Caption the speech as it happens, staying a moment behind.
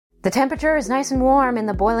The temperature is nice and warm in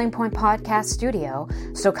the Boiling Point Podcast studio,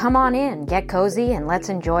 so come on in, get cozy, and let's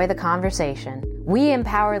enjoy the conversation. We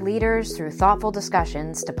empower leaders through thoughtful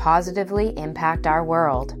discussions to positively impact our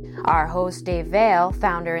world. Our host, Dave Vale,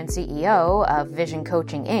 founder and CEO of Vision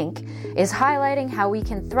Coaching, Inc., is highlighting how we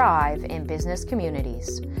can thrive in business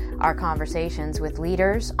communities. Our conversations with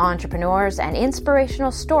leaders, entrepreneurs, and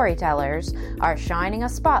inspirational storytellers are shining a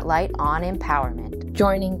spotlight on empowerment.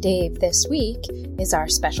 Joining Dave this week is our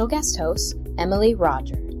special guest host, Emily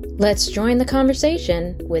Roger. Let's join the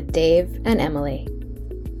conversation with Dave and Emily.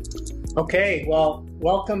 Okay, well,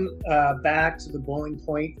 welcome back to the Boiling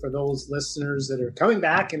Point for those listeners that are coming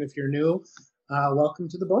back. And if you're new, welcome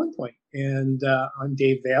to the Boiling Point. And I'm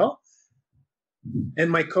Dave Vale.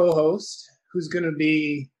 And my co-host, who's going to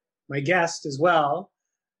be my guest as well,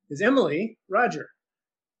 is Emily Roger.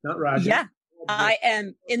 Not Roger. Yeah, I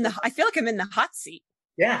feel like I'm in the hot seat.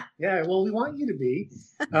 Yeah. Well, we want you to be.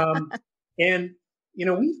 And, you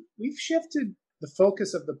know, we've shifted the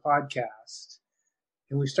focus of the podcast.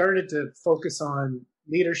 And we started to focus on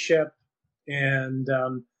leadership and,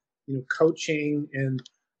 coaching. And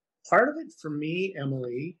part of it for me,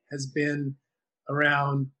 Emily, has been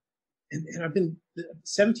around, and I've been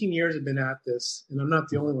 17 years I've been at this, and I'm not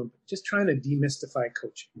the only one, but just trying to demystify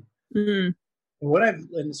coaching. Mm-hmm.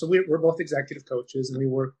 And so we're both executive coaches, and we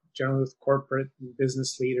work generally with corporate and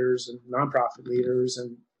business leaders and nonprofit leaders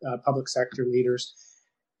and public sector leaders.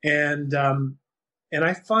 And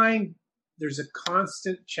I find there's a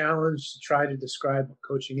constant challenge to try to describe what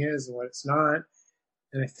coaching is and what it's not.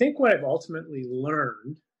 And I think what I've ultimately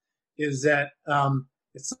learned is that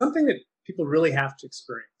it's something that people really have to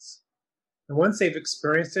experience. And once they've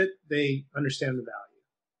experienced it, they understand the value.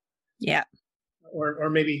 Yeah. Or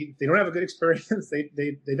maybe they don't have a good experience,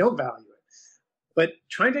 they don't value it. But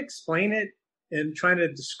trying to explain it and trying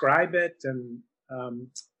to describe it, and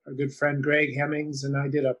our good friend Greg Hemmings and I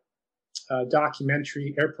did a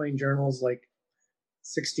documentary, Airplane Journals, like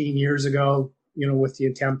 16 years ago, with the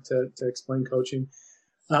attempt to explain coaching.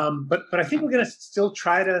 But I think we're going to still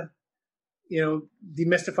try to,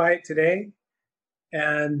 demystify it today,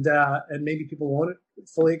 and maybe people won't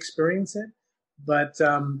fully experience it, but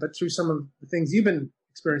through some of the things you've been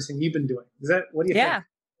experiencing, you've been doing. What do you think?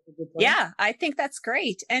 Yeah, I think that's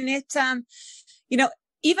great. And it,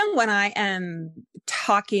 even when I am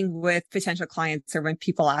talking with potential clients or when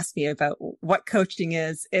people ask me about what coaching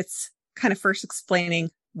is, it's kind of first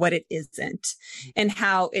explaining what it isn't and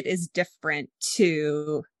how it is different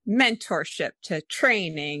to mentorship, to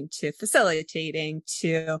training, to facilitating,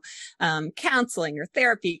 to counseling or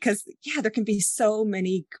therapy. Because, there can be so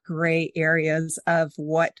many gray areas of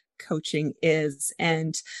what coaching is.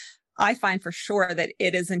 And I find for sure that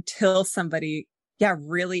it is until somebody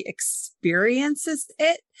really experiences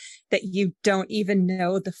it that you don't even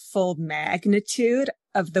know the full magnitude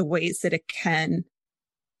of the ways that it can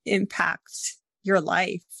impact your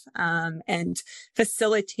life and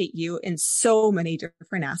facilitate you in so many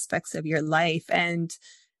different aspects of your life. And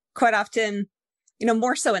quite often,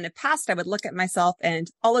 more so in the past, I would look at myself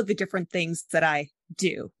and all of the different things that I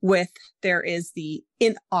do there is the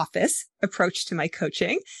in-office approach to my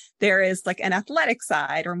coaching. There is like an athletic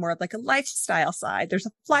side or more like a lifestyle side. There's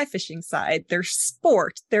a fly fishing side. There's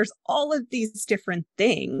sport. There's all of these different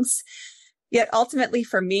things. Yet ultimately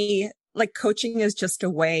for me, like coaching is just a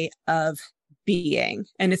way of being,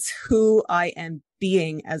 and it's who I am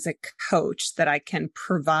being as a coach that I can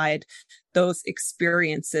provide those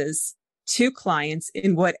experiences to clients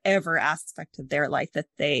in whatever aspect of their life that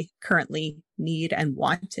they currently need and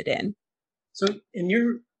want it in. So, and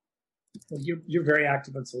you're very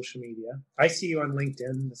active on social media. I see you on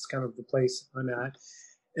LinkedIn. That's kind of the place I'm at.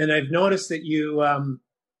 And I've noticed that you,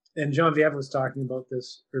 and Genevieve was talking about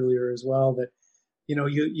this earlier as well, that,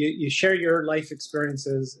 you share your life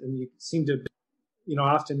experiences, and you seem to,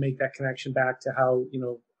 often make that connection back to how,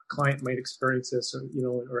 a client might experience this,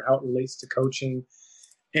 or how it relates to coaching.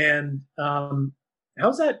 And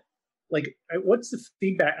how's that? Like, what's the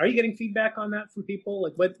feedback? Are you getting feedback on that from people?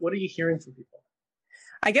 Like, what are you hearing from people?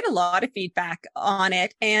 I get a lot of feedback on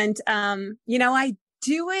it. And, I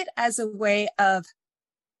do it as a way of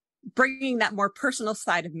bringing that more personal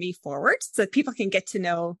side of me forward so that people can get to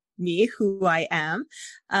know me, who I am,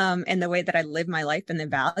 and the way that I live my life and the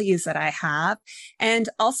values that I have. And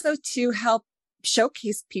also to help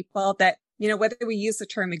showcase people that, whether we use the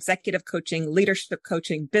term executive coaching, leadership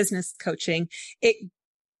coaching, business coaching, it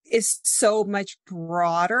is so much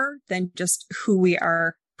broader than just who we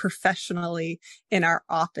are professionally in our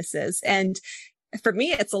offices. And for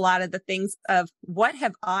me, it's a lot of the things of what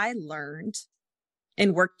have I learned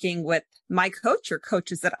in working with my coach or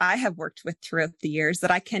coaches that I have worked with throughout the years that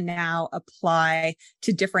I can now apply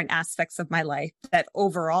to different aspects of my life that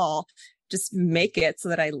overall just make it so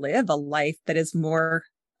that I live a life that is more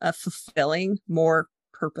fulfilling, more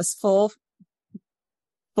purposeful,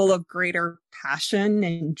 full of greater passion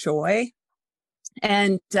and joy.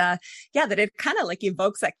 And that it kind of like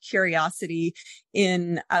evokes that curiosity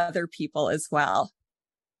in other people as well.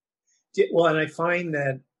 Well, and I find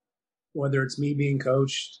that whether it's me being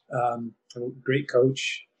coached, a great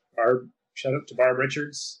coach, shout out to Barb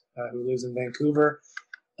Richards, who lives in Vancouver,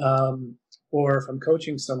 or if I'm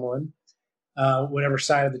coaching someone, whatever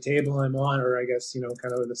side of the table I'm on, or I guess,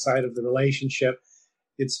 kind of the side of the relationship,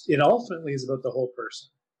 it ultimately is about the whole person,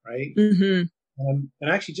 right? Mm-hmm.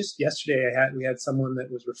 And actually, just yesterday, we had someone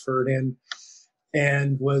that was referred in,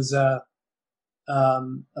 and was, in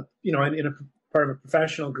a part of a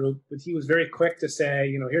professional group, but he was very quick to say,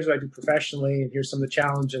 here's what I do professionally, and here's some of the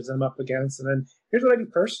challenges I'm up against, and then here's what I do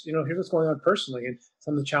here's what's going on personally, and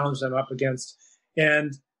some of the challenges I'm up against,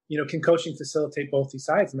 and can coaching facilitate both these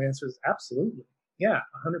sides? And my answer is absolutely, yeah,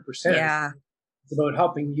 100%. Yeah, it's about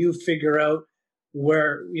helping you figure out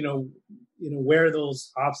where where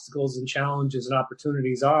those obstacles and challenges and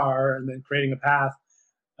opportunities are, and then creating a path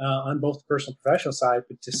on both the personal and professional side.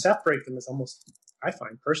 But to separate them is almost, I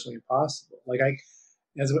find, personally impossible. Like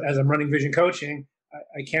as I'm running vision coaching,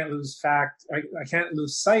 I can't lose I can't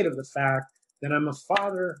lose sight of the fact that I'm a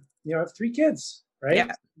father. I have 3 kids, right?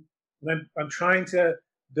 Yeah. And I'm trying to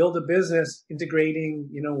build a business integrating,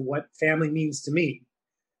 what family means to me.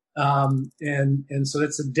 And so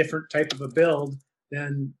that's a different type of a build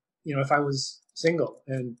than, if I was single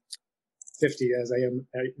and 50 as I am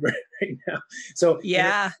right now. So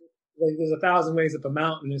yeah, there's 1,000 ways up a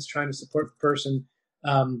mountain is trying to support the person,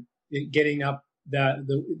 getting up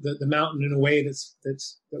the mountain in a way that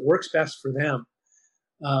works best for them.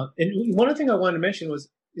 And one other thing I wanted to mention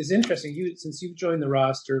is interesting. Since you've joined the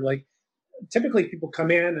roster, like typically people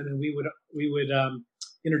come in and then we would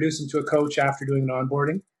introduce them to a coach after doing an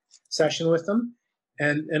onboarding session with them,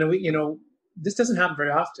 and we, this doesn't happen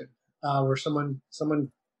very often, where someone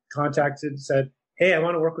contacted and said, "Hey, I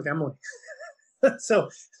want to work with Emily." so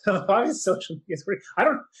obviously social media is pretty, I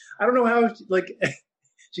don't know how,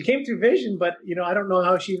 she came through Vision, but I don't know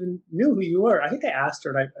how she even knew who you were. I think I asked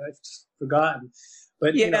her and I've just forgotten,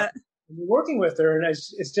 but yeah. You're working with her, and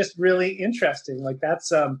it's just really interesting. Like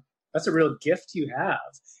that's a real gift you have,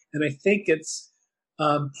 and I think it's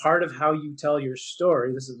part of how you tell your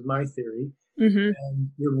story. This is my theory, Mm-hmm. and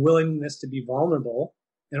your willingness to be vulnerable.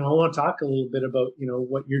 And I want to talk a little bit about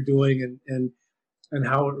what you're doing and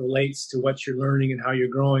how it relates to what you're learning and how you're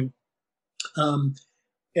growing.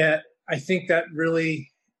 I think that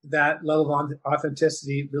level of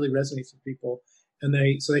authenticity really resonates with people, and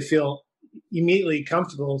they feel immediately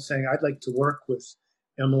comfortable saying, "I'd like to work with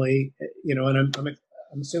Emily," and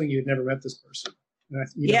I'm assuming you'd never met this person.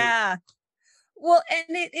 Yeah. Well,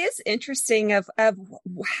 and it is interesting of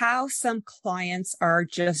how some clients are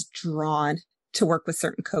just drawn to work with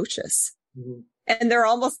certain coaches. Mm-hmm. And they're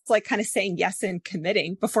almost like kind of saying yes and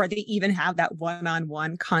committing before they even have that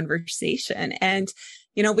one-on-one conversation. And,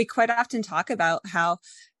 we quite often talk about how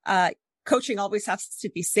coaching always has to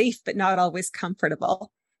be safe, but not always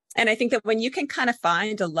comfortable. And I think that when you can kind of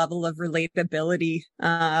find a level of relatability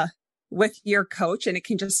with your coach, and it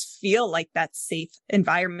can just feel like that safe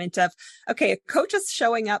environment of, okay, a coach is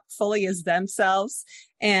showing up fully as themselves,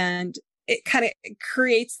 and it kind of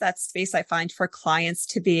creates that space, I find, for clients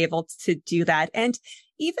to be able to do that. And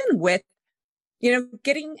even with,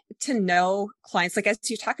 getting to know clients, like as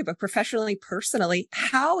you talk about professionally, personally,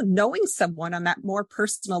 how knowing someone on that more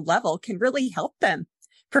personal level can really help them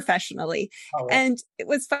professionally. Oh, wow. And it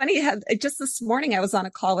was funny, just this morning, I was on a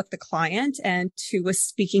call with the client and who was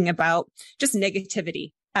speaking about just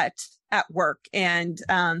negativity at work and,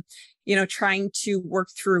 trying to work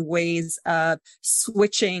through ways of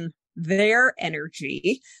switching their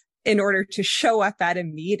energy in order to show up at a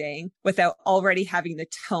meeting without already having the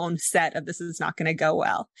tone set of this is not going to go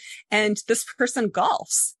well. And this person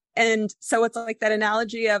golfs. And so it's like that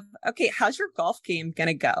analogy of, okay, how's your golf game going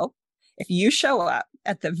to go? If you show up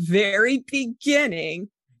at the very beginning,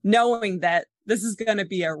 knowing that this is going to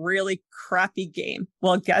be a really crappy game,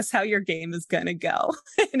 well, guess how your game is going to go?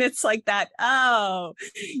 And it's like that. Oh,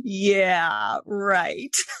 yeah,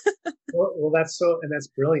 right. well, that's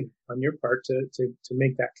brilliant on your part to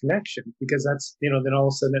make that connection, because that's, then all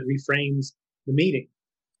of a sudden it reframes the meeting.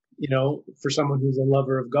 For someone who's a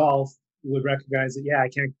lover of golf, would recognize that,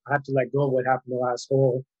 I have to let go of what happened the last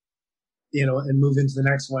hole, and move into the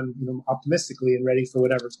next one, optimistically and ready for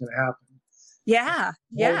whatever's going to happen. Yeah.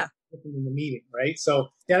 in the meeting, right? So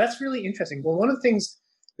yeah, that's really interesting. Well, one of the things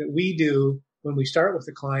that we do when we start with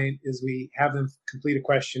the client is we have them complete a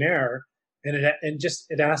questionnaire, and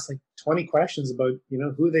it asks like 20 questions about,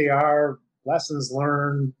 who they are, lessons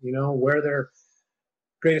learned, where their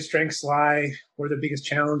greatest strengths lie, where the biggest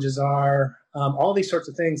challenges are, all these sorts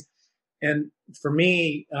of things. And for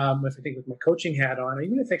me, if I think with my coaching hat on,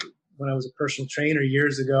 even I think when I was a personal trainer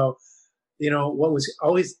years ago, what was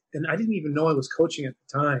always, and I didn't even know I was coaching at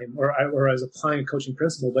the time, or I was applying a coaching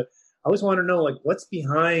principle, but I always want to know, like, what's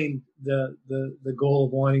behind the goal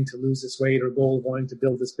of wanting to lose this weight, or goal of wanting to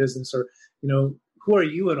build this business, or, who are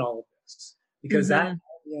you in all of this? Because that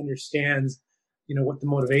really understands, what the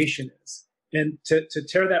motivation is. And to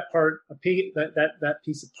tear that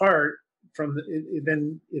piece apart from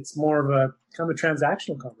then it's more of a kind of a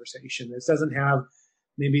transactional conversation. This doesn't have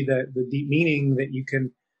maybe the deep meaning that you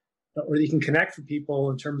can connect with people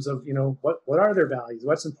in terms of, what are their values?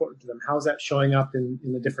 What's important to them? How's that showing up in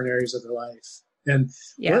the different areas of their life? And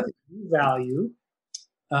one of the key value,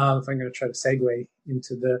 if I'm going to try to segue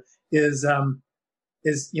into is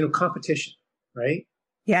competition, right?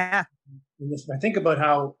 Yeah. And if I think about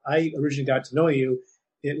how I originally got to know you,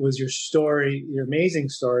 it was your story, your amazing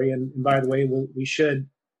story. And by the way, we should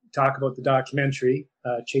talk about the documentary,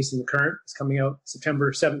 Chasing the Current. It's coming out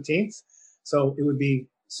September 17th. So it would be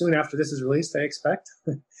soon after this is released, I expect.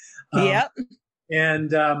 Yep. And,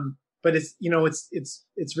 but it's,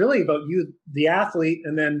 it's really about you, the athlete,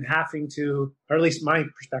 and then having to, or at least my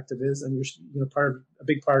perspective is, and a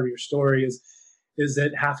big part of your story is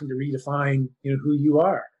that having to redefine, who you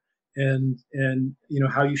are and,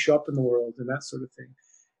 how you show up in the world and that sort of thing.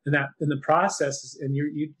 And that in the process, and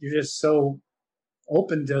you're just so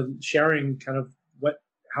open to sharing kind of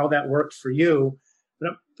how that worked for you.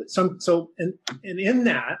 And in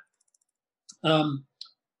that,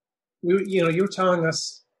 you were telling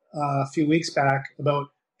us a few weeks back about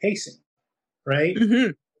pacing, right?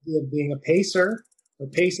 Mm-hmm. Being a pacer or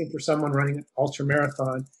pacing for someone running an ultra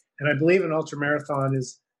marathon, and I believe an ultra marathon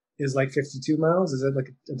is like 52 miles. Is it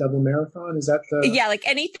like a double marathon? Is that like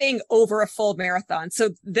anything over a full marathon.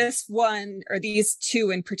 So this one, or these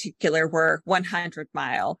two in particular, were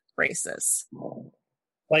 100-mile races. Oh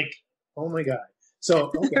my God.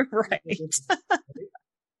 So, okay. Right.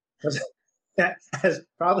 That has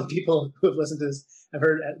probably people who have listened to this have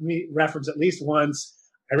heard me reference at least once.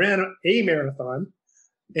 I ran a marathon,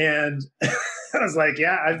 and I was like,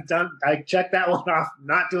 yeah, I checked that one off. I'm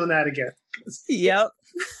not doing that again. Yep.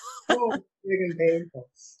 So big and painful.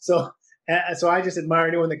 So I just admire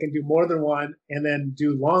anyone that can do more than one and then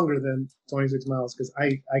do longer than 26 miles, because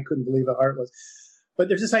I couldn't believe how hard it was. But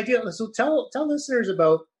there's this idea. So tell listeners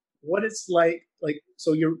about what it's like.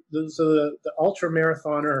 So the ultra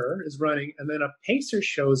marathoner is running, and then a pacer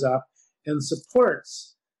shows up and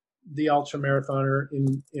supports the ultra marathoner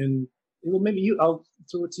in well, maybe I'll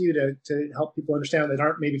throw it to you to help people understand that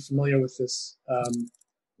aren't maybe familiar with this,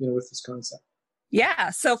 with this concept. Yeah.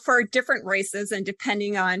 So for different races, and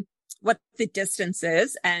depending on what the distance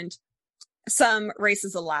is, and some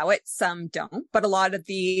races allow it, some don't, but a lot of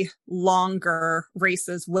the longer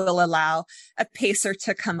races will allow a pacer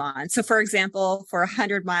to come on. So for example, for a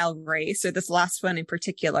 100-mile race, or this last one in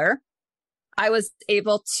particular, I was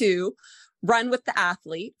able to run with the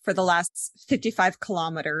athlete for the last 55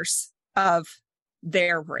 kilometers of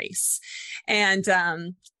their race. And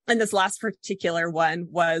this last particular one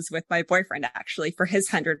was with my boyfriend, actually, for his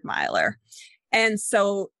 100-miler. And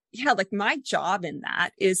so, yeah, like my job in that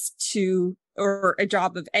is or a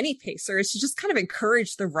job of any pacer is to just kind of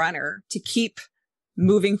encourage the runner to keep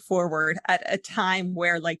moving forward at a time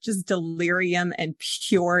where like just delirium and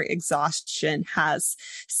pure exhaustion has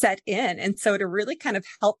set in. And so to really kind of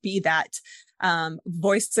help be that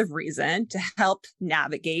voice of reason, to help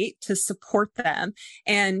navigate, to support them,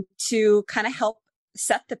 and to kind of help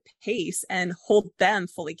set the pace and hold them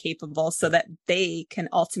fully capable so that they can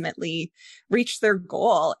ultimately reach their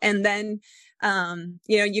goal. And then,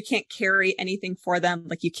 you can't carry anything for them.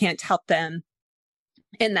 Like you can't help them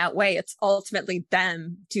in that way. It's ultimately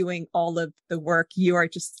them doing all of the work. You are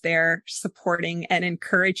just there supporting and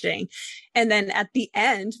encouraging. And then at the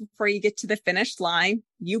end, before you get to the finish line,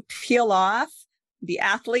 you peel off. The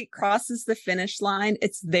athlete crosses the finish line.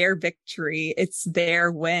 It's their victory. It's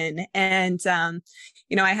their win. And,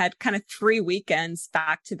 I had kind of 3 weekends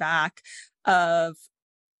back to back of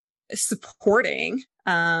supporting,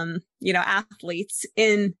 athletes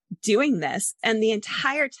in doing this. And the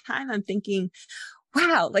entire time I'm thinking,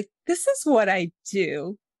 wow, like this is what I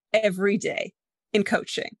do every day in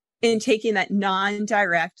coaching, in taking that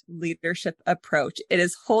non-direct leadership approach. It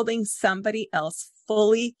is holding somebody else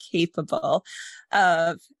fully capable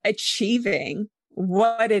of achieving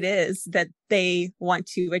what it is that they want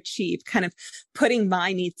to achieve, kind of putting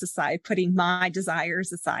my needs aside, putting my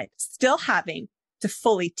desires aside, still having to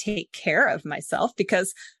fully take care of myself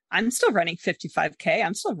because I'm still running 55K.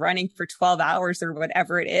 I'm still running for 12 hours or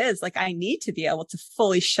whatever it is. Like I need to be able to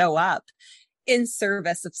fully show up in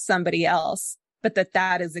service of somebody else, but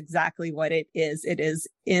that is exactly what it is. It is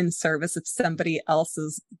in service of somebody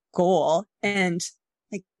else's goal. And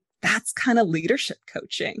like, that's kind of leadership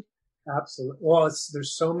coaching. Absolutely. Well,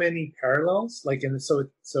 there's so many parallels. Like, and so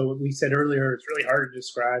we said earlier, it's really hard to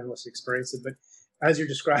describe unless you experience it. But as you're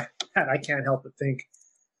describing that, I can't help but think,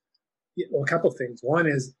 well, a couple of things. One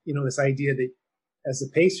is, this idea that as a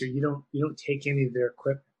pacer, you don't take any of their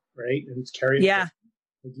equipment, right, and carry it. Yeah.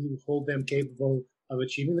 You hold them capable of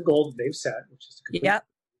achieving the goal that they've set, which is to complete. Yep.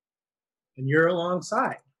 And you're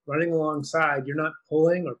running alongside. You're not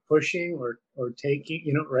pulling or pushing or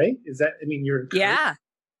taking. Right? Is that? I mean, you're yeah.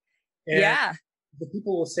 And yeah. The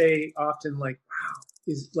people will say often, like, "Wow,"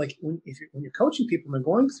 is like when you're coaching people and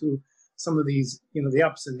they're going through some of these, the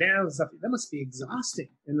ups and downs and stuff. That must be exhausting.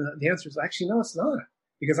 And the answer is actually no, it's not,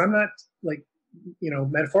 because I'm not like,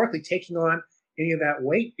 metaphorically taking on any of that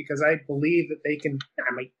weight, because I believe that they can.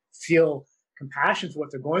 I might feel compassion for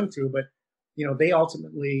what they're going through, but they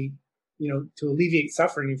ultimately, to alleviate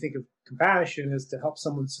suffering. You think of compassion as to help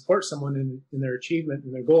someone, support someone in their achievement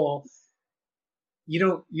and their goal. You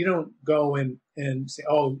don't go and say,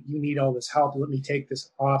 oh, you need all this help. Let me take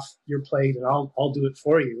this off your plate and I'll do it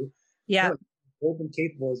for you. Yeah. Hold them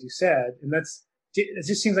capable, as you said. And it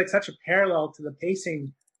just seems like such a parallel to the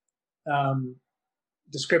pacing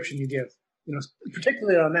description you give,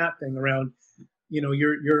 particularly on that thing around,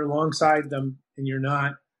 you're alongside them and you're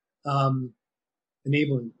not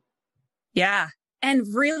enabling them. Yeah. And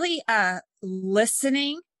really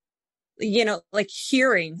listening, like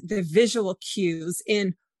hearing the visual cues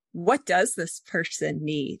in what does this person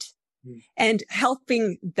need, and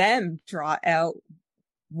helping them draw out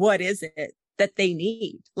what is it that they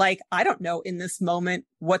need. Like, I don't know in this moment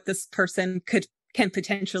what this person can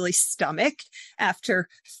potentially stomach after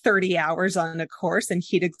 30 hours on a course and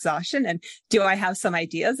heat exhaustion. And do I have some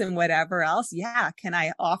ideas and whatever else? Yeah. Can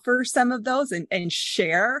I offer some of those and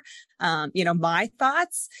share, my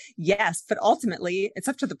thoughts? Yes. But ultimately it's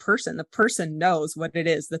up to the person. The person knows what it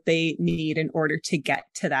is that they need in order to get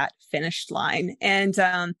to that finish line. And,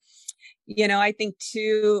 I think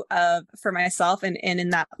too, for myself and in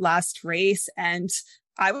that last race, and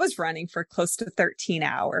I was running for close to 13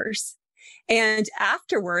 hours. And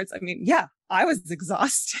afterwards, I mean, yeah, I was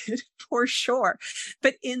exhausted for sure.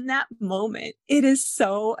 But in that moment, it is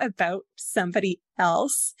so about somebody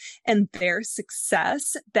else and their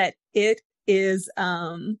success that it is,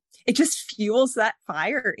 it just fuels that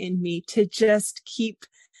fire in me to just keep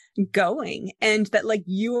going. And that, like,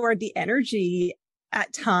 you are the energy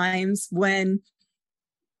at times when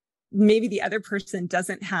maybe the other person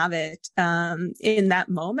doesn't have it in that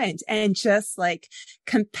moment, and just like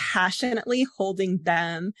compassionately holding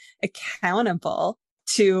them accountable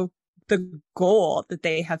to the goal that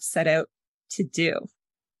they have set out to do.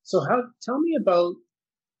 So tell me about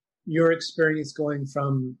your experience going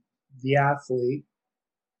from the athlete,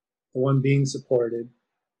 the one being supported,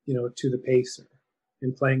 to the pacer,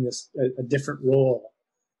 and playing a different role.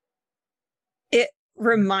 It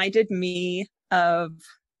reminded me of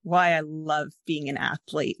why I love being an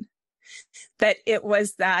athlete. That it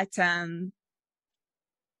was that,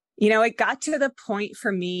 it got to the point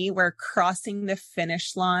for me where crossing the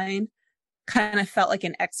finish line kind of felt like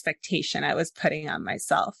an expectation I was putting on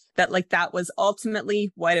myself. That, like, that was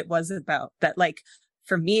ultimately what it was about. That, like,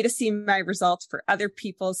 for me to see my results, for other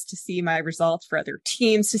people's to see my results, for other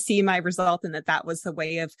teams to see my result, and that was the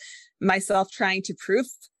way of myself trying to prove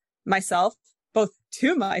myself, both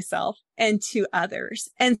to myself and to others.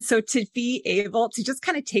 And so to be able to just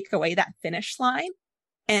kind of take away that finish line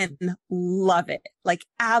and love it, like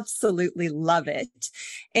absolutely love it,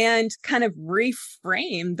 and kind of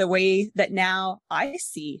reframe the way that now I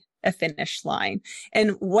see a finish line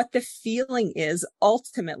and what the feeling is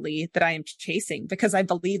ultimately that I am chasing. Because I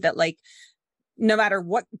believe that, like, no matter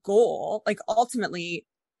what goal, like, ultimately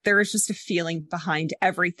there is just a feeling behind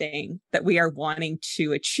everything that we are wanting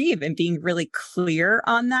to achieve, and being really clear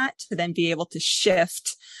on that to then be able to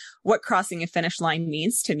shift what crossing a finish line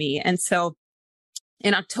means to me. And so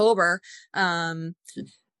in October, I've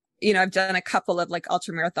done a couple of like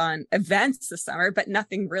ultramarathon events this summer, but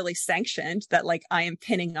nothing really sanctioned that, like, I am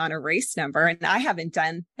pinning on a race number. And I haven't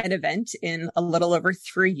done an event in a little over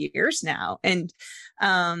 3 years now. And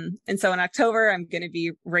so in October, I'm going to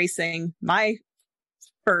be racing my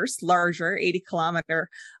first larger 80-kilometer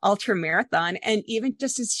ultra marathon. And even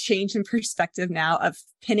just this change in perspective now of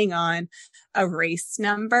pinning on a race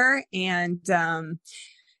number and,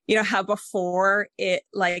 how before it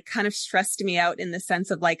like kind of stressed me out in the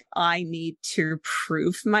sense of like, I need to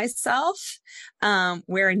prove myself.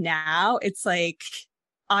 Where now it's like,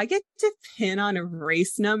 I get to pin on a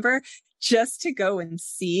race number just to go and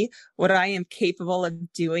see what I am capable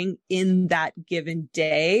of doing in that given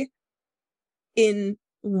day in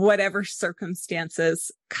whatever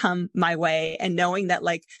circumstances come my way, and knowing that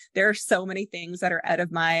like there are so many things that are out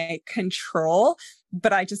of my control,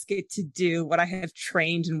 but I just get to do what I have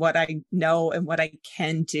trained and what I know and what I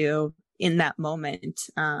can do in that moment.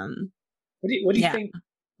 What do you think?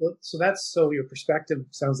 Well, so your perspective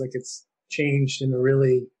sounds like it's changed in a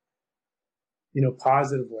really,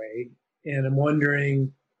 positive way. And I'm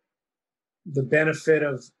wondering the benefit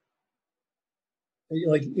of,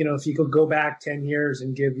 like, if you could go back 10 years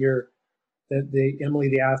and give the Emily,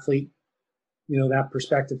 the athlete, that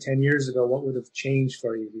perspective 10 years ago, what would have changed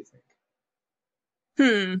for you, do you think?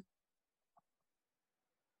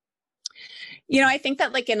 I think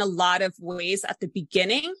that like in a lot of ways at the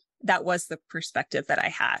beginning, that was the perspective that I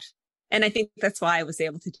had. And I think that's why I was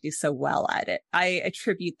able to do so well at it. I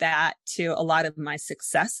attribute that to a lot of my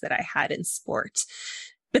success that I had in sport.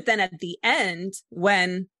 But then at the end,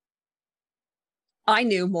 when I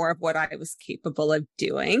knew more of what I was capable of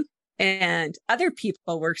doing, and other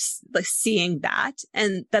people were seeing that,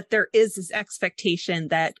 and that there is this expectation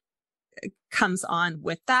that comes on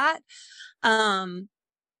with that.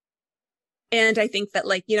 And I think that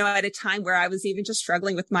like, at a time where I was even just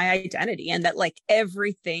struggling with my identity, and that like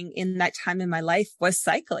everything in that time in my life was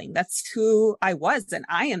cycling. That's who I was. And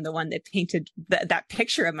I am the one that painted that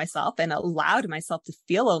picture of myself and allowed myself to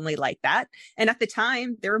feel only like that. And at the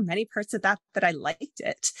time, there were many parts of that I liked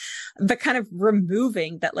it, but kind of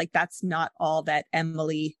removing that, like, that's not all that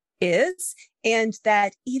Emily is. And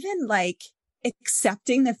that even like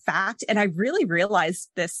accepting the fact, and I really realized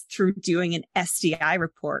this through doing an SDI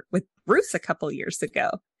report with Bruce a couple of years ago,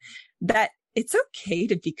 that it's okay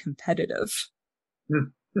to be competitive.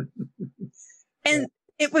 And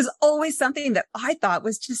it was always something that I thought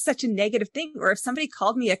was just such a negative thing. Or if somebody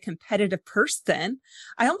called me a competitive person,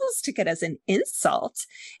 I almost took it as an insult.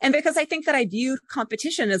 And because I think that I viewed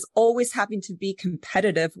competition as always having to be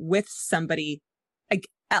competitive with somebody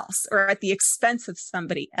else or at the expense of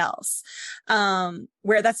somebody else,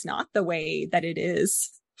 where that's not the way that it is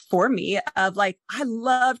for me. Of like, I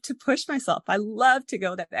love to push myself. I love to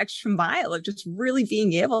go that extra mile of just really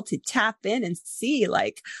being able to tap in and see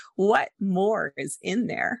like what more is in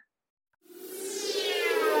there.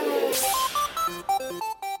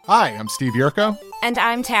 Hi, I'm Steve Yerko. And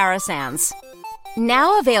I'm Tara Sands.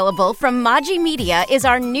 Now available from Maji Media is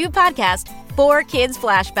our new podcast, 4Kids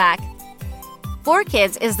Flashback.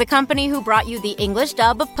 4Kids is the company who brought you the English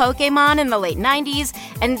dub of Pokemon in the late 90s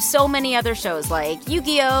and so many other shows like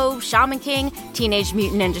Yu-Gi-Oh!, Shaman King, Teenage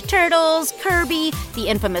Mutant Ninja Turtles, Kirby, the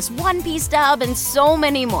infamous One Piece dub, and so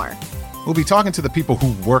many more. We'll be talking to the people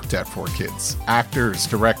who worked at 4Kids. Actors,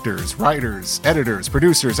 directors, writers, editors,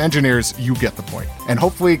 producers, engineers, you get the point. And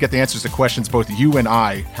hopefully get the answers to questions both you and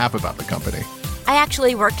I have about the company. I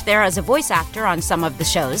actually worked there as a voice actor on some of the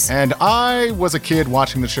shows. And I was a kid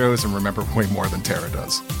watching the shows and remember way more than Tara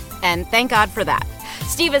does. And thank God for that.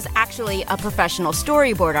 Steve is actually a professional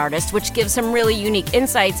storyboard artist, which gives some really unique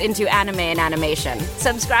insights into anime and animation.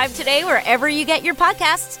 Subscribe today wherever you get your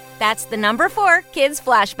podcasts. That's the number 4 Kids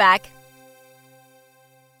Flashback.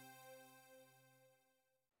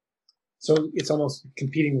 So it's almost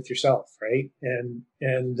competing with yourself, right? And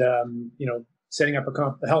setting up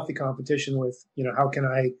a healthy competition with, how can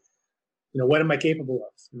I, what am I capable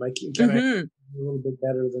of? Can I do a little bit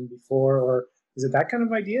better than before? Or is it that kind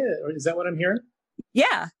of idea? Or is that what I'm hearing?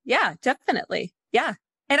 Yeah, definitely. Yeah.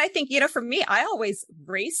 And I think, for me, I always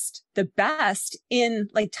raced the best in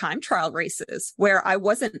like time trial races where I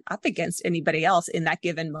wasn't up against anybody else in that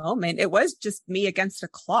given moment. It was just me against a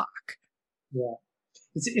clock. Yeah.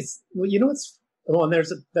 And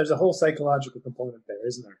there's a whole psychological component there,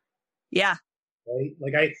 isn't there? Yeah.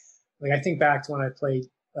 Right. I think back to when I played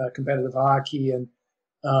competitive hockey, and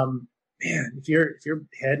man, if your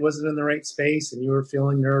head wasn't in the right space and you were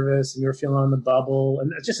feeling nervous and you were feeling on the bubble,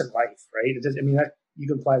 and it's just in life, right? You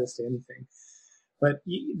can apply this to anything. But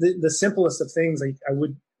the simplest of things, I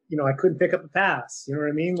couldn't pick up a pass. You know what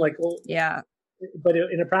I mean? Like, well, yeah. But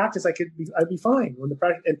in a practice, I'd be fine when the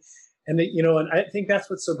practice, and I think that's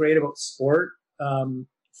what's so great about sport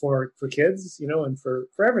for kids, and for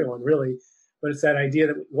everyone really. But it's that idea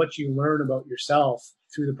that what you learn about yourself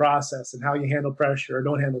through the process and how you handle pressure or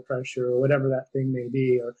don't handle pressure or whatever that thing may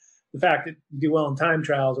be, or the fact that you do well in time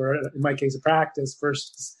trials, or in my case, a practice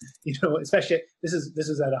versus, especially this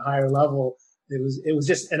is at a higher level. It was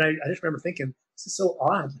just, and I just remember thinking, this is so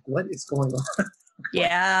odd. What is going on?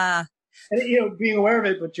 Yeah. And, being aware of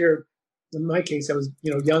it, but in my case, I was,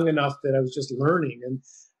 young enough that I was just learning,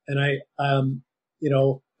 and I,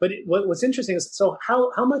 but what's interesting is, so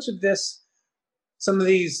how much of this, some of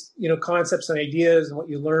these, concepts and ideas and what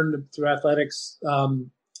you learned through athletics, how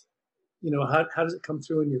does it come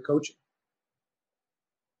through in your coaching?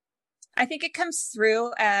 I think it comes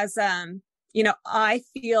through as, I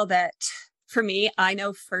feel that for me, I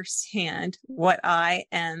know firsthand what I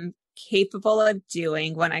am capable of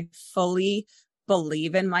doing when I fully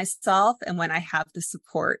believe in myself and when I have the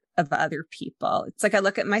support of other people. It's like I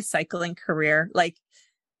look at my cycling career, like,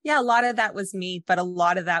 yeah, a lot of that was me, but a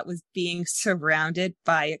lot of that was being surrounded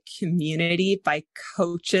by a community, by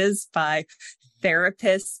coaches, by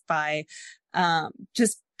therapists, by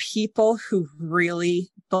just people who really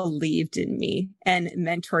believed in me and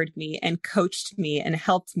mentored me and coached me and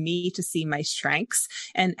helped me to see my strengths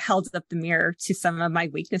and held up the mirror to some of my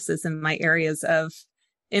weaknesses and my areas of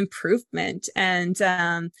improvement. And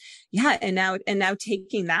and now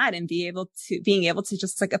taking that and being able to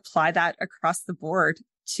just like apply that across the board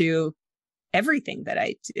to everything that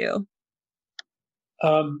I do.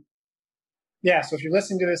 Yeah. So if you're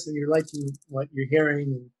listening to this and you're liking what you're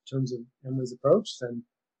hearing in terms of Emily's approach, then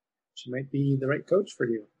she might be the right coach for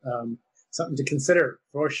you. Something to consider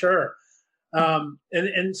for sure.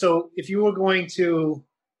 And so if you were going to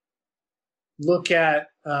look at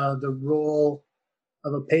the role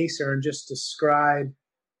of a pacer and just describe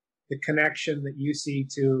the connection that you see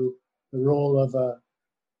to the role of a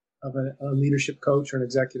leadership coach or an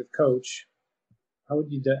executive coach, how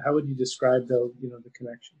would you describe the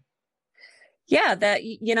connection? Yeah,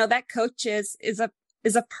 that coach is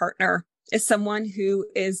a partner, is someone who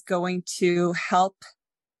is going to help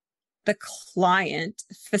the client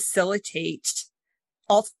facilitate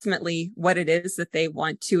ultimately what it is that they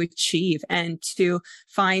want to achieve and to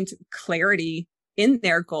find clarity in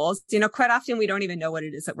their goals. Quite often we don't even know what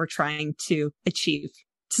it is that we're trying to achieve.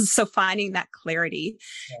 So finding that clarity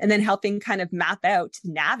and then helping kind of map out,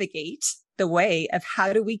 navigate the way of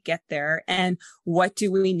how do we get there and what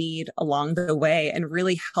do we need along the way, and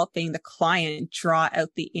really helping the client draw out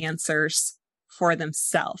the answers for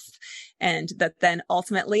themselves. And that then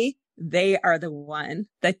ultimately they are the one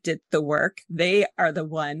that did the work. They are the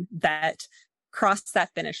one that crossed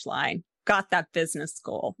that finish line, got that business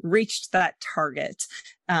goal, reached that target,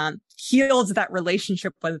 healed that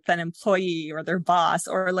relationship with an employee or their boss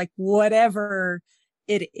or like whatever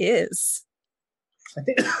it is. I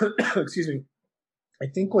think, excuse me. I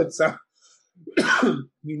think what's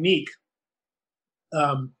unique,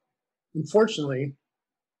 unfortunately,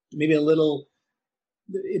 maybe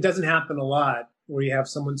it doesn't happen a lot where you have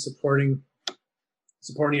someone supporting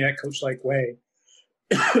that coach-like way.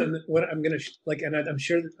 And what I'm going to and I'm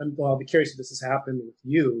sure I'll be curious if this has happened with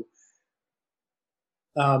you.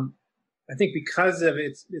 I think because of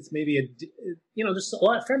it's maybe there's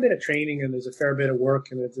a fair bit of training and there's a fair bit of work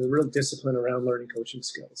and it's a real discipline around learning coaching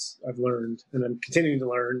skills. I've learned and I'm continuing to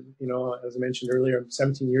learn. As I mentioned earlier, I'm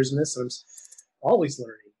 17 years in this, and I'm always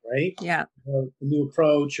learning. Right? Yeah. A new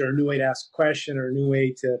approach or a new way to ask a question or a new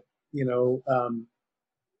way to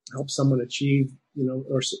help someone achieve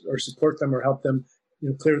or support them or help them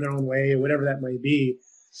clear their own way or whatever that might be.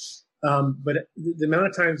 But the amount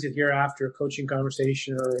of times you hear after a coaching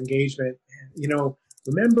conversation or engagement,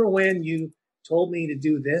 remember when you told me to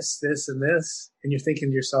do this, this, and this, and you're thinking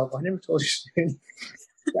to yourself, I never told you to do anything.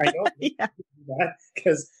 I know that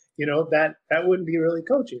because, that wouldn't be really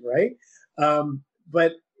coaching, right?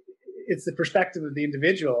 But it's the perspective of the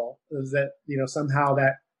individual is that, somehow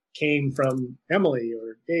that came from Emily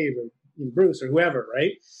or Dave or Bruce or whoever,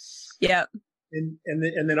 right? Yeah. And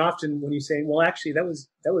then often when you say, well, actually that was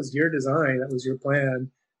your design, that was your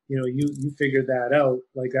plan, you figured that out,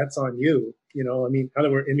 like that's on you, in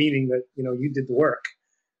other words, meaning that, you did the work.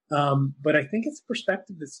 But I think it's a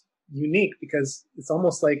perspective that's unique because it's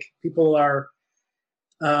almost like people are,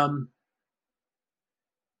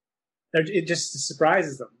 it just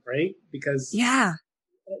surprises them, right? Because yeah.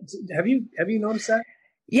 Have you noticed that?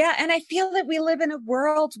 Yeah. And I feel that we live in a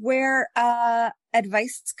world where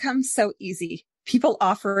advice comes so easy. People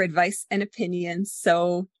offer advice and opinions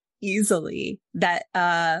so easily that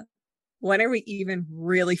when are we even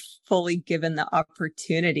really fully given the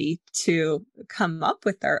opportunity to come up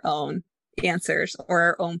with our own answers or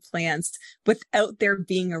our own plans without there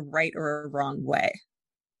being a right or a wrong way?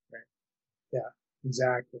 Right. Yeah,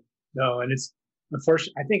 exactly. No, and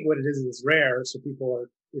unfortunately, I think what it is it's rare, so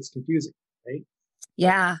it's confusing, right?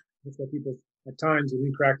 Yeah. That's why people at times will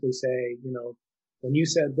incorrectly say, when you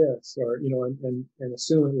said this, or, and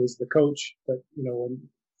assume it was the coach, but,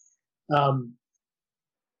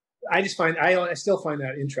 I still find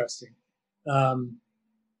that interesting.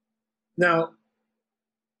 Now,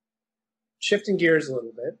 shifting gears a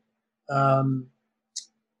little bit,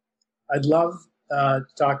 I'd love to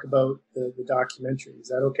talk about the documentary. Is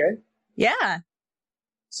that okay? Yeah.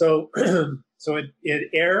 So, it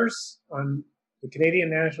airs on the Canadian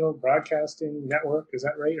National Broadcasting Network. Is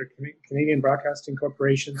that right? Or Canadian Broadcasting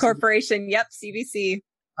Corporation? Yep. CBC.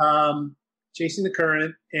 Chasing the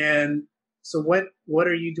Current. And so what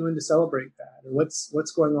are you doing to celebrate that? Or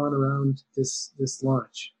what's going on around this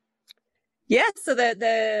launch? Yeah. So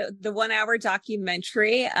the 1 hour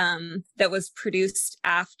documentary, that was produced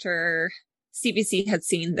after CBC had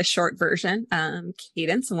seen the short version,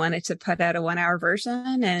 Cadence wanted to put out a 1 hour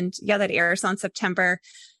version, and that airs on September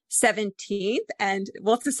 17th. And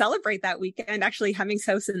to celebrate that weekend, actually Hemmings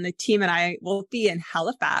House and the team and I will be in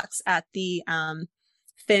Halifax at the,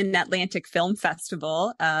 Thin Atlantic Film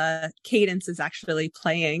Festival. Cadence is actually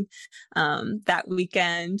playing that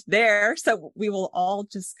weekend there, so we will all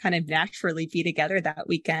just kind of naturally be together that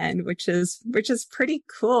weekend, which is pretty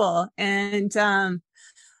cool. And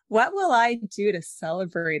what will I do to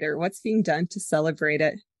celebrate it, or what's being done to celebrate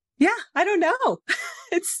it? Yeah, I don't know.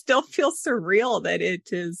 It still feels surreal that it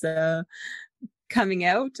is coming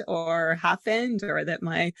out or happened, or that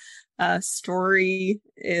my story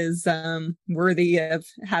is worthy of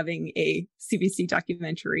having a CBC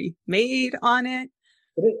documentary made on it.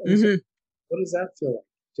 What does that feel like?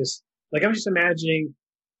 Just like, I'm just imagining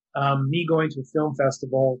me going to a film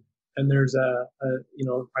festival, and there's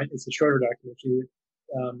it's a shorter documentary,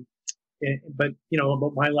 but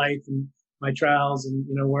about my life and my trials and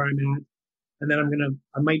where I'm at. And then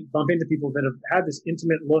I might bump into people that have had this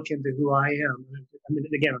intimate look into who I am. I mean,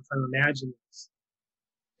 again, I'm trying to imagine this.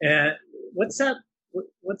 And what's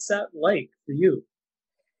that like for you?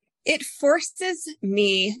 It forces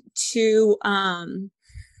me to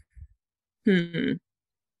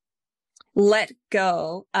let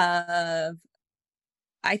go of,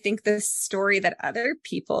 I think, the story that other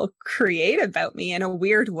people create about me in a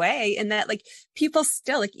weird way, in that, like, people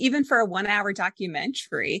still, like, even for a 1 hour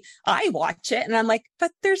documentary, I watch it and I'm like,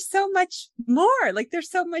 but there's so much more, like,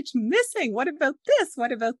 there's so much missing. What about this?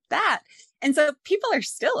 What about that? And so people are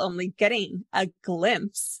still only getting a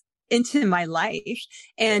glimpse into my life,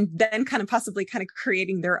 and then kind of possibly kind of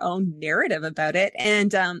creating their own narrative about it.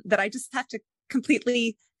 And that I just have to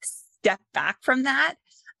completely step back from that.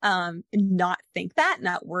 And not think that,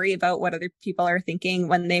 not worry about what other people are thinking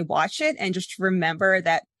when they watch it, and just remember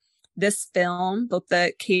that this film, both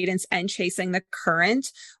the Cadence and Chasing the Current,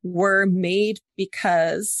 were made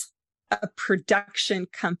because a production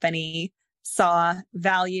company saw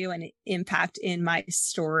value and impact in my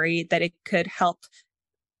story, that it could help,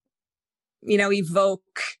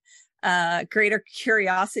 evoke greater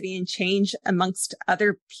curiosity and change amongst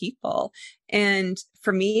other people. And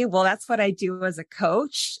for me, that's what I do as a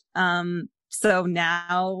coach. So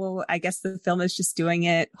now I guess the film is just doing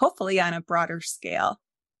it, hopefully, on a broader scale.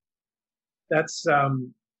 That's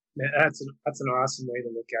an awesome way to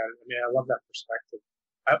look at it. I mean, I love that perspective.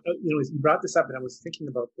 You brought this up, and I was thinking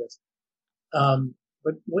about this.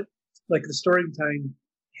 But what, like, the storytelling,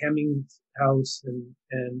 Hemmings House, and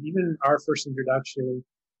even our first introduction.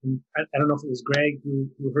 And I don't know if it was Greg who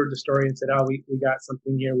heard the story and said, "Oh, we got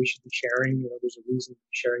something here we should be sharing. There's a reason for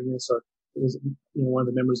sharing this," or it was one of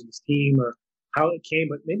the members of his team, or how it came.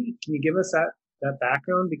 But maybe can you give us that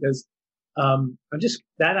background, because I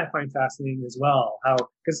find fascinating as well.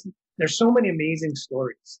 Because there's so many amazing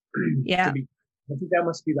stories. Yeah, I think that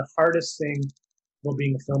must be the hardest thing about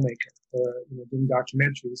being a filmmaker or doing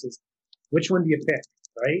documentaries, is which one do you pick,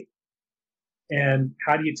 right? And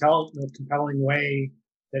how do you tell it in a compelling way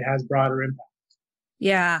that has broader impact?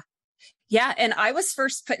 Yeah. Yeah. And I was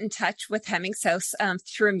first put in touch with Hemmings House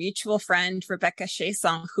through a mutual friend, Rebecca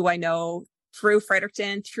Chasson, who I know through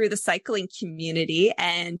Fredericton, through the cycling community.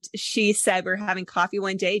 And she said, we're having coffee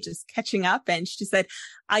one day, just catching up. And she said,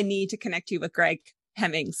 I need to connect you with Greg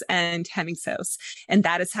Hemmings and Hemmings House. And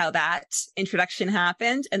that is how that introduction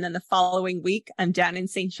happened. And then the following week, I'm down in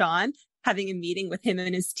St. John having a meeting with him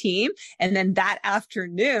and his team. And then that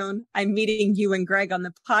afternoon, I'm meeting you and Greg on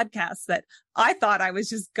the podcast, that I thought I was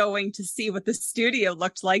just going to see what the studio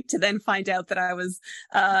looked like, to then find out that I was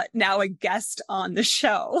now a guest on the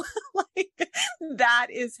show. Like, that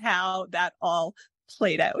is how that all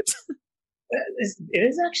played out. It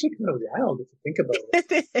is actually kind of wild if you think about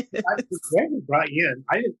it. Greg brought you in.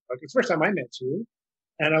 I didn't. Like, it's the first time I met you,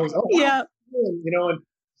 and I was wow. Yeah. And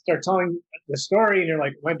start telling the story, and you're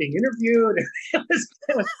like, "Am I being interviewed?" it was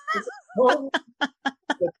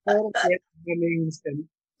total beginnings, and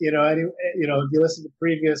if you listen to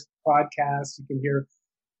previous podcasts, you can hear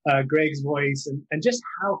Greg's voice and just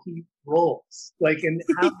how he rolls, and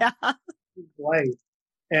how his life.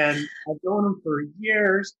 And I've known him for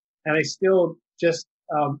years, and I still just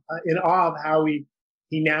in awe of how he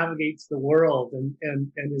navigates the world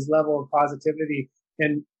and his level of positivity.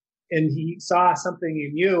 And he saw something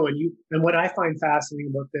in you, and what I find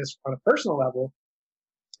fascinating about this on a personal level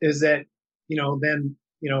is that,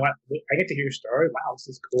 I get to hear your story. Wow, this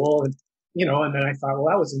is cool. And then I thought, well,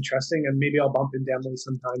 that was interesting, and maybe I'll bump into Emily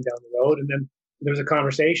sometime down the road. And then there was a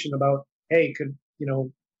conversation about, hey,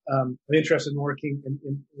 I'm interested in working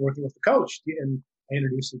with the coach, and I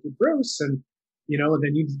introduced you to Bruce, and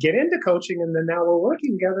then you get into coaching, and then now we're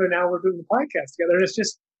working together, and now we're doing the podcast together. And it's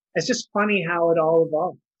just funny how it all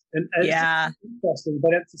evolved, and it's interesting.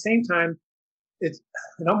 But at the same time, it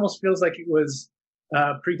almost feels like it was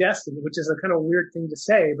predestined, which is a kind of weird thing to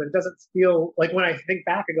say, but it doesn't feel like, when I think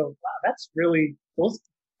back, I go, wow, that's really those.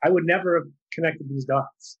 I would never have connected these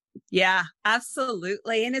dots. Yeah,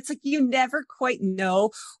 absolutely. And it's like, you never quite know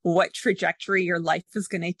what trajectory your life is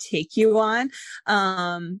going to take you on.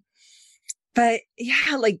 But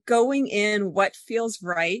yeah, like going in what feels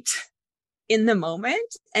right in the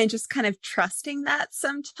moment and just kind of trusting that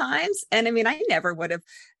sometimes. And I mean, I never would have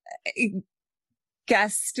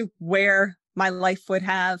guessed where my life would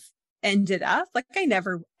have ended up. Like, I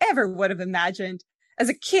never, ever would have imagined as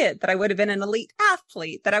a kid that I would have been an elite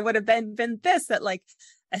athlete, that I would have been this, that like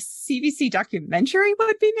a CBC documentary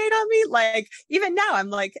would be made on me. Like, even now I'm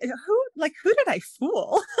like, who did I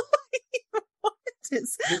fool?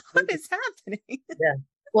 what is happening? Yeah.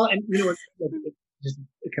 Well, and just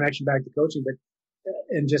a connection back to coaching, but,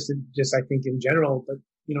 and just I think in general, but,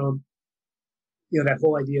 that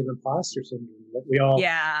whole idea of imposter syndrome that we all,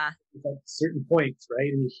 at certain points, right?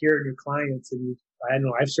 And you hear in your clients, and I don't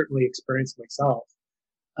know, I've certainly experienced myself.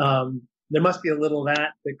 There must be a little of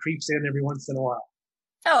that creeps in every once in a while.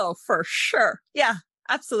 Oh, for sure. Yeah,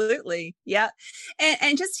 absolutely. Yeah.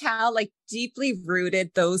 And just how like deeply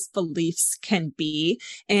rooted those beliefs can be.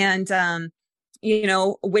 And,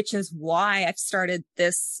 which is why I've started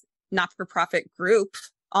this not-for-profit group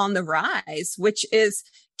On the Rise, which is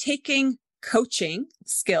taking coaching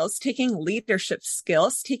skills, taking leadership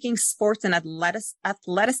skills, taking sports and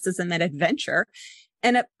athleticism and adventure,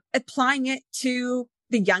 and applying it to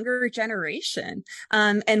the younger generation.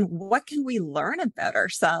 And what can we learn about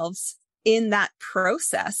ourselves in that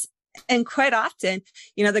process? And quite often,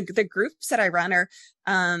 the groups that I run are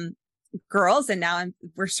girls, and now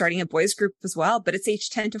we're starting a boys group as well, but it's age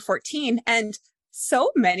 10 to 14. And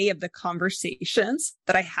so many of the conversations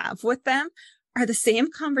that I have with them are the same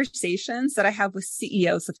conversations that I have with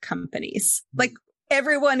CEOs of companies. Like,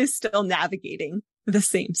 everyone is still navigating the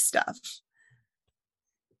same stuff.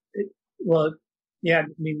 Well, yeah, I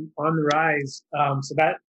mean, On the Rise. So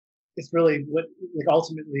that it's really what, like,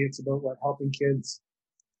 ultimately it's about helping kids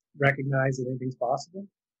recognize that anything's possible.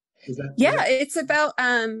 Is that? Yeah, it's about,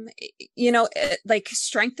 like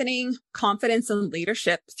strengthening confidence and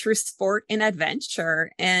leadership through sport and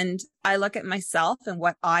adventure. And I look at myself and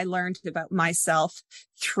what I learned about myself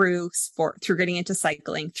through sport, through getting into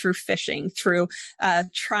cycling, through fishing, through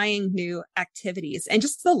trying new activities, and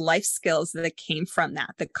just the life skills that came from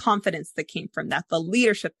that, the confidence that came from that, the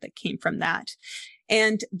leadership that came from that.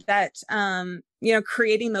 And that,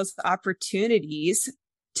 creating those opportunities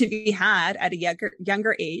to be had at a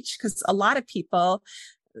younger age, because a lot of people,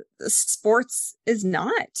 sports is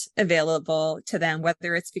not available to them,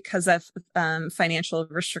 whether it's because of financial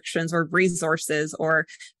restrictions or resources or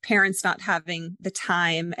parents not having the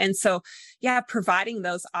time. And so, providing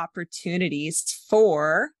those opportunities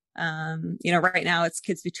for, right now it's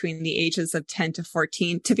kids between the ages of 10 to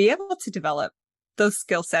 14 to be able to develop those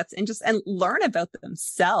skill sets and learn about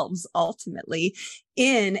themselves ultimately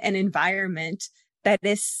in an environment that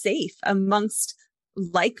is safe amongst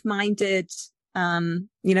like-minded,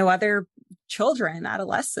 other children,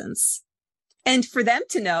 adolescents. And for them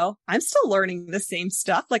to know, I'm still learning the same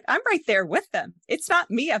stuff. Like, I'm right there with them. It's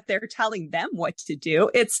not me up there telling them what to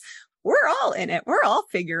do. We're all in it. We're all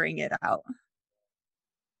figuring it out.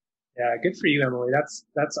 Yeah. Good for you, Emily.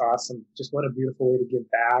 That's awesome. Just what a beautiful way to give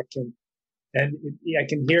back. And I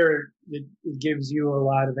can hear it gives you a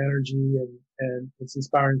lot of energy, and it's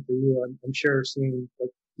inspiring for you. I'm sure seeing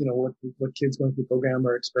what kids going through the program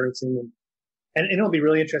are experiencing, and it'll be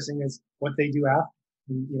really interesting is what they do after.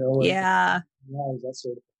 and, you know, Yeah. that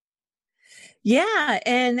sort of Yeah.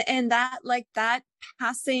 And that, like that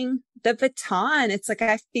passing the baton, it's like,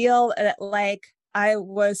 I feel like I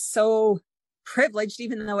was so privileged,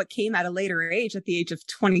 even though it came at a later age, at the age of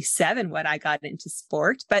 27, when I got into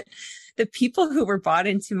sport. But the people who were brought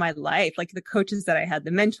into my life, like the coaches that I had,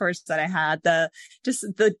 the mentors that I had, just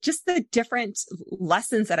the different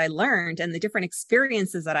lessons that I learned and the different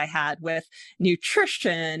experiences that I had with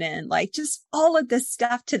nutrition and like just all of this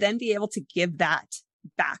stuff, to then be able to give that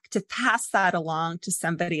back, to pass that along to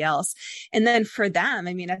somebody else. And then for them,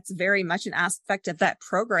 I mean, that's very much an aspect of that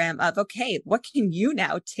program of, okay, what can you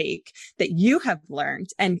now take that you have learned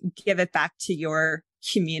and give it back to your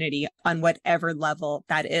community on whatever level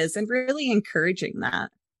that is, and really encouraging that.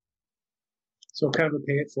 So kind of a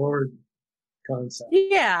pay it forward concept.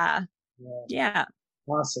 Yeah. Yeah.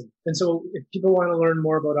 Awesome. And so if people want to learn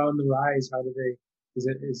more about On the Rise, how do they, is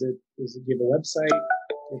it, do you have a website?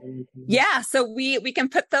 Yeah. So we can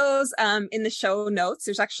put those in the show notes.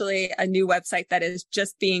 There's actually a new website that is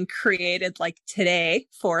just being created like today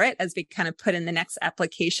for it, as we kind of put in the next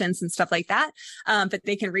applications and stuff like that. But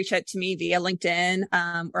they can reach out to me via LinkedIn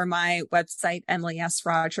or my website,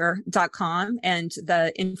 emilysroger.com, and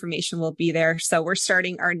the information will be there. So we're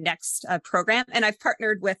starting our next program, and I've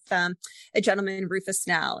partnered with a gentleman, Rufus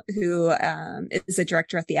Snell, who is a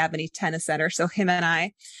director at the Albany Tennis Center. So him and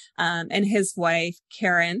I and his wife,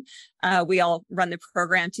 Karen, we all run the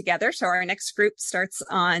program together. So our next group starts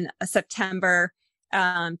on September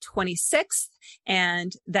 26th,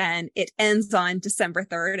 and then it ends on December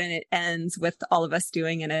 3rd, and it ends with all of us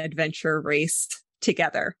doing an adventure race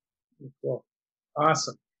together. Cool.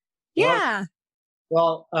 Awesome. Yeah.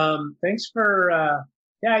 Well, thanks for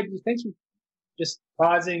thanks for just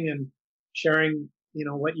pausing and sharing, you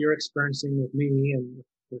know, what you're experiencing with me and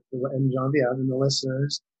and Genevieve and the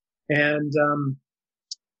listeners. And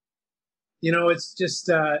you know, it's just,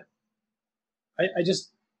 I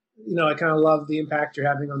just, you know, I kind of love the impact you're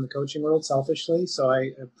having on the coaching world selfishly. So I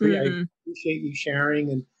appreciate you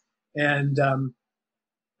sharing, and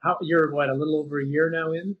how you're a little over a year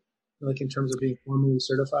now in, like in terms of being formally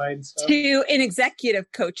certified and stuff? In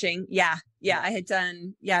executive coaching. Yeah. I had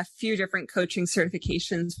done, a few different coaching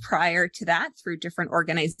certifications prior to that through different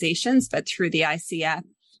organizations, but through the ICF,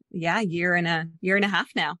 year and a half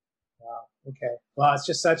now. Wow. Okay. Well, it's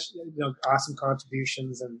just such, you know, awesome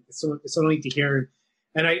contributions, and it's so neat to hear.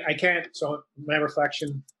 And I can't, so my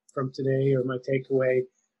reflection from today, or my takeaway,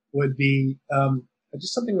 would be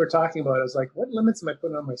just something we're talking about. I was like, what limits am I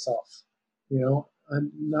putting on myself? You know,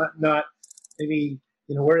 I'm not maybe,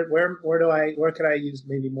 you know, where could I use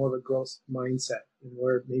maybe more of a growth mindset, and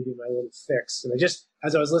where maybe my little fix. And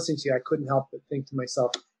as I was listening to you, I couldn't help but think to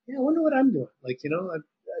myself, I wonder what I'm doing. Like, you know, I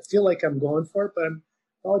feel like I'm going for it, but I'm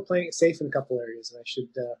probably playing it safe in a couple areas, and I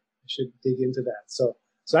should dig into that. So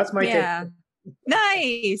that's my take.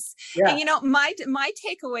 Nice. Yeah. And you know, my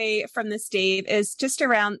takeaway from this, Dave, is just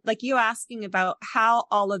around like you asking about how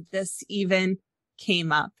all of this even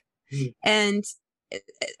came up, and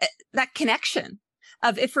that connection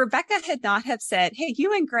of, if Rebecca had not have said, hey,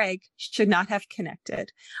 you and Greg should not have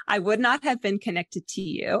connected, I would not have been connected to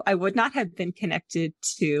you. I would not have been connected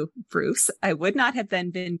to Bruce. I would not have then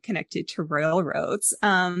been connected to Royal Roads.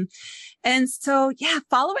 And so,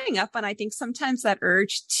 following up on, I think sometimes that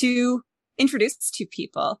urge to introduce to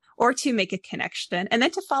people or to make a connection, and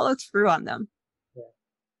then to follow through on them.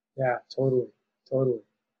 Yeah, totally.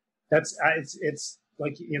 That's, it's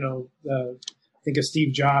like, you know, I think of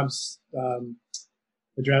Steve Jobs,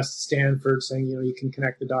 address at Stanford saying, you know, you can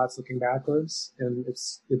connect the dots looking backwards, and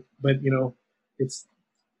but you know, it's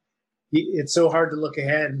so hard to look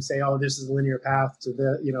ahead and say, oh, this is a linear path to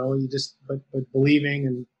the, you know, but believing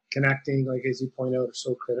and connecting, like as you point out, are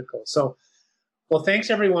so critical. So, well, thanks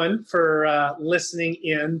everyone for listening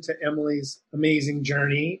in to Emily's amazing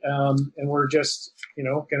journey, and we're just, you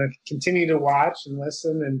know, going to continue to watch and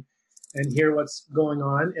listen and hear what's going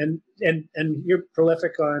on. And you're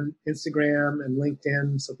prolific on Instagram and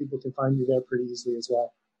LinkedIn, so people can find you there pretty easily as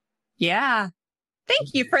well. Yeah.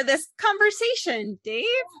 Thank you for this conversation, Dave.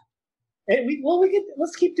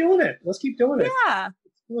 Let's keep doing it. Yeah.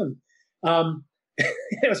 It's fun.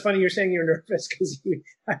 It was funny you're saying you're nervous because we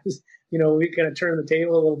kind of turn the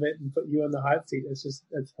table a little bit and put you on the hot seat.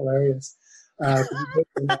 That's hilarious. But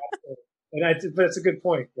it's a good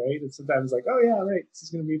point, right? It's sometimes like, oh yeah, right, this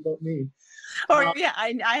is going to be about me.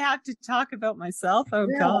 I have to talk about myself. Oh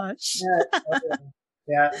gosh.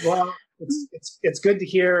 Yeah. Well, it's good to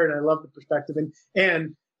hear, and I love the perspective.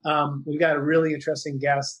 And we've got a really interesting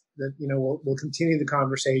guest that, you know, we'll continue the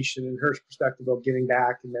conversation and her perspective about giving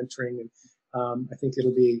back and mentoring, and I think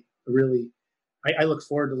it'll be a really I look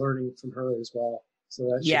forward to learning from her as well. So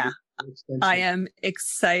that should be an extension. I am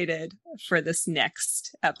excited for this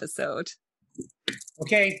next episode.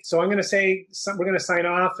 Okay, so I'm going to say we're going to sign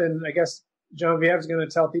off, and I guess Genevieve is going to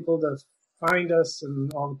tell people to find us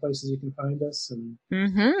and all the places you can find us and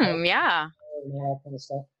yeah, and all that kind of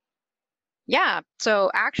stuff. Yeah. So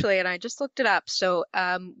actually, and I just looked it up. So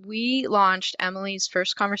we launched Emily's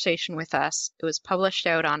First Conversation with Us. It was published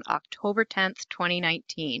out on October 10th,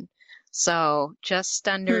 2019. So just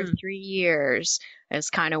under 3 years is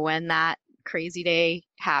kind of when that crazy day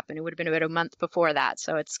happened. It would have been about a month before that.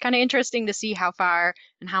 So it's kind of interesting to see how far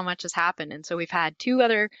and how much has happened. And so we've had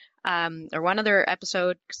one other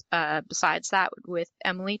episode besides that with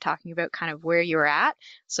Emily talking about kind of where you're at.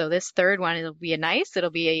 So this third one,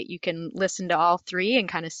 you can listen to all three and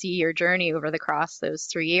kind of see your journey over the cross those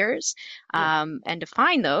 3 years. And to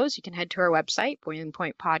find those, you can head to our website,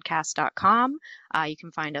 boilingpointpodcast.com. You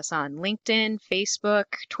can find us on LinkedIn, Facebook,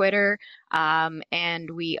 Twitter,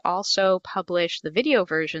 and we also publish the video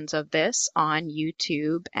versions of this on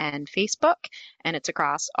YouTube and Facebook, and it's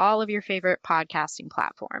across all of your favorite podcasting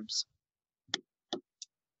platforms.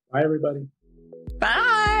 Bye, everybody.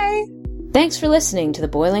 Bye. Thanks for listening to the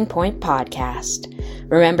Boiling Point Podcast.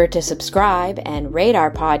 Remember to subscribe and rate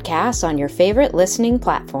our podcasts on your favorite listening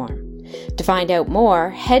platform. To find out more,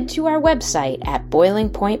 head to our website at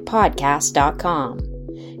boilingpointpodcast.com.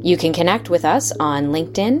 You can connect with us on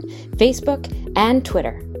LinkedIn, Facebook, and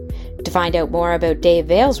Twitter. To find out more about Dave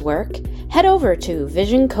Vale's work, head over to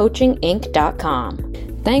visioncoachinginc.com.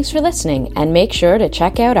 Thanks for listening, and make sure to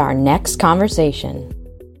check out our next conversation.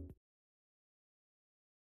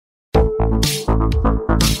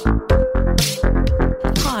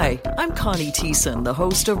 Hi, I'm Connie Thiessen, the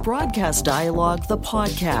host of Broadcast Dialogue, the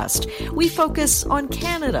podcast. We focus on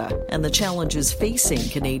Canada and the challenges facing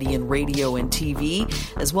Canadian radio and TV,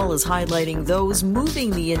 as well as highlighting those moving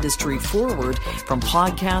the industry forward from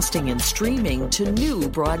podcasting and streaming to new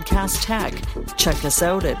broadcast tech. Check us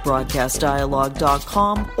out at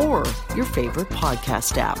broadcastdialogue.com or your favorite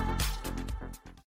podcast app.